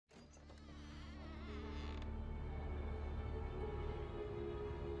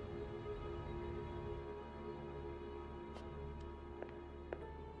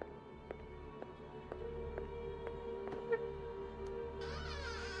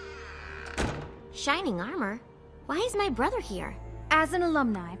Shining armor? Why is my brother here? As an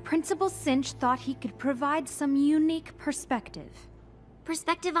alumni, Principal Cinch thought he could provide some unique perspective.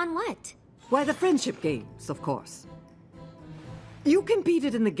 Perspective on what? Why, the friendship games, of course. You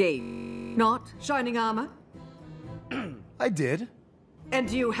competed in the game, not Shining Armor? I did. And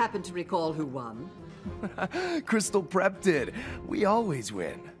do you happen to recall who won? Crystal Prep did. We always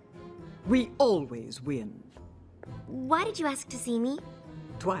win. We always win. Why did you ask to see me?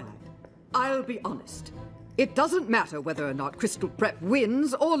 Twilight, I'll be honest. It doesn't matter whether or not Crystal Prep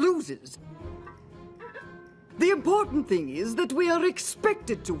wins or loses. The important thing is that we are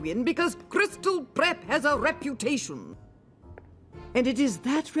expected to win because Crystal Prep has a reputation. And it is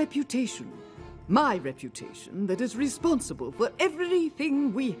that reputation, my reputation, that is responsible for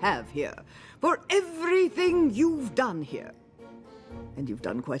everything we have here, for everything you've done here. And you've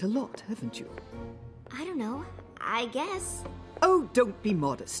done quite a lot, haven't you? I don't know. I guess. Oh, don't be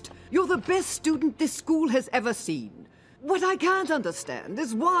modest. You're the best student this school has ever seen. What I can't understand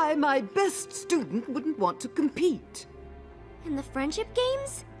is why my best student wouldn't want to compete. In the friendship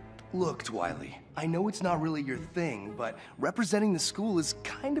games? Look, Twilight, I know it's not really your thing, but representing the school is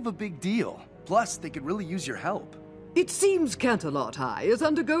kind of a big deal. Plus, they could really use your help. It seems Canterlot High is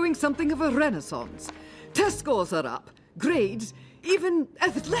undergoing something of a renaissance. Test scores are up, grades, even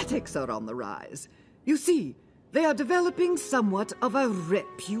athletics are on the rise. You see, they are developing somewhat of a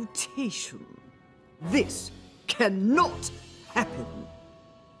reputation. This cannot happen.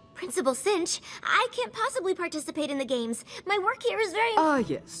 Principal Cinch, I can't possibly participate in the games. My work here is very... Ah,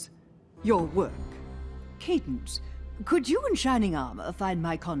 yes. Your work. Cadence, could you and Shining Armor find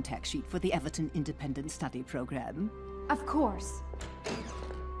my contact sheet for the Everton Independent Study Program? Of course.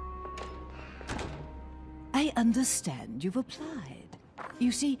 I understand you've applied.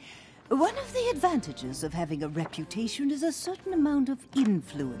 You see, one of the advantages of having a reputation is a certain amount of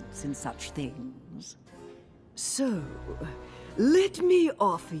influence in such things. So, let me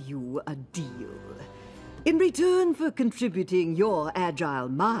offer you a deal. In return for contributing your agile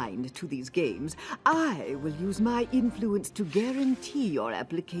mind to these games, I will use my influence to guarantee your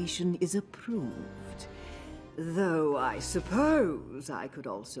application is approved. Though I suppose I could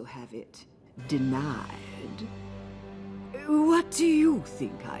also have it denied. What do you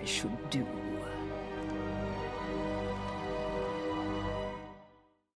think I should do?